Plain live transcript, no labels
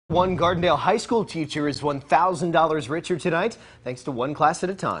One Gardendale High School teacher is $1,000 richer tonight, thanks to one class at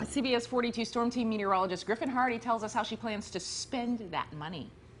a time. CBS 42 Storm Team meteorologist Griffin Hardy tells us how she plans to spend that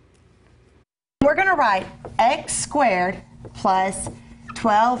money. We're going to write x squared plus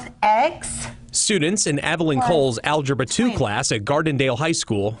 12x. Students in Evelyn Cole's Algebra 2 class at Gardendale High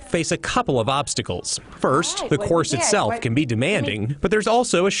School face a couple of obstacles. First, the course itself can be demanding, but there's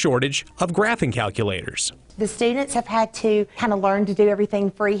also a shortage of graphing calculators. The students have had to kind of learn to do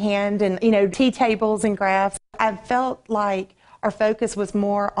everything freehand and, T-tables and graphs. I felt like our focus was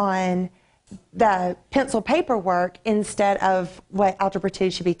more on the pencil paper work instead of what Algebra 2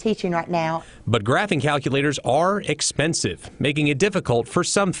 should be teaching right now. But graphing calculators are expensive, making it difficult for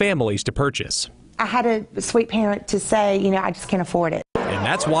some families to purchase. I had a sweet parent to say, I just can't afford it. And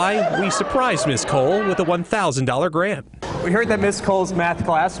that's why we surprised Miss Cole with a $1,000 grant. We heard that Miss Cole's math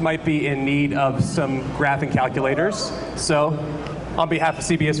class might be in need of some graphing calculators. So, on behalf of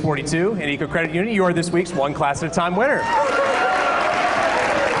CBS 42 and Eco Credit Union, you are this week's One Class at a Time winner.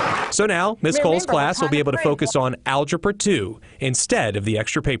 So now, Miss Cole's class will be able to focus on Algebra 2 instead of the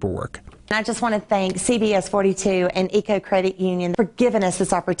extra paperwork. I just want to thank CBS 42 and Eco Credit Union for giving us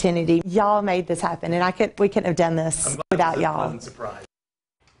this opportunity. Y'all made this happen, and we couldn't have done this without y'all.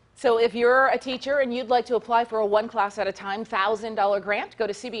 So if you're a teacher and you'd like to apply for a One Class at a Time $1,000 grant, go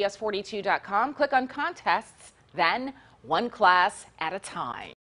to CBS42.com, click on Contests, then One Class at a Time.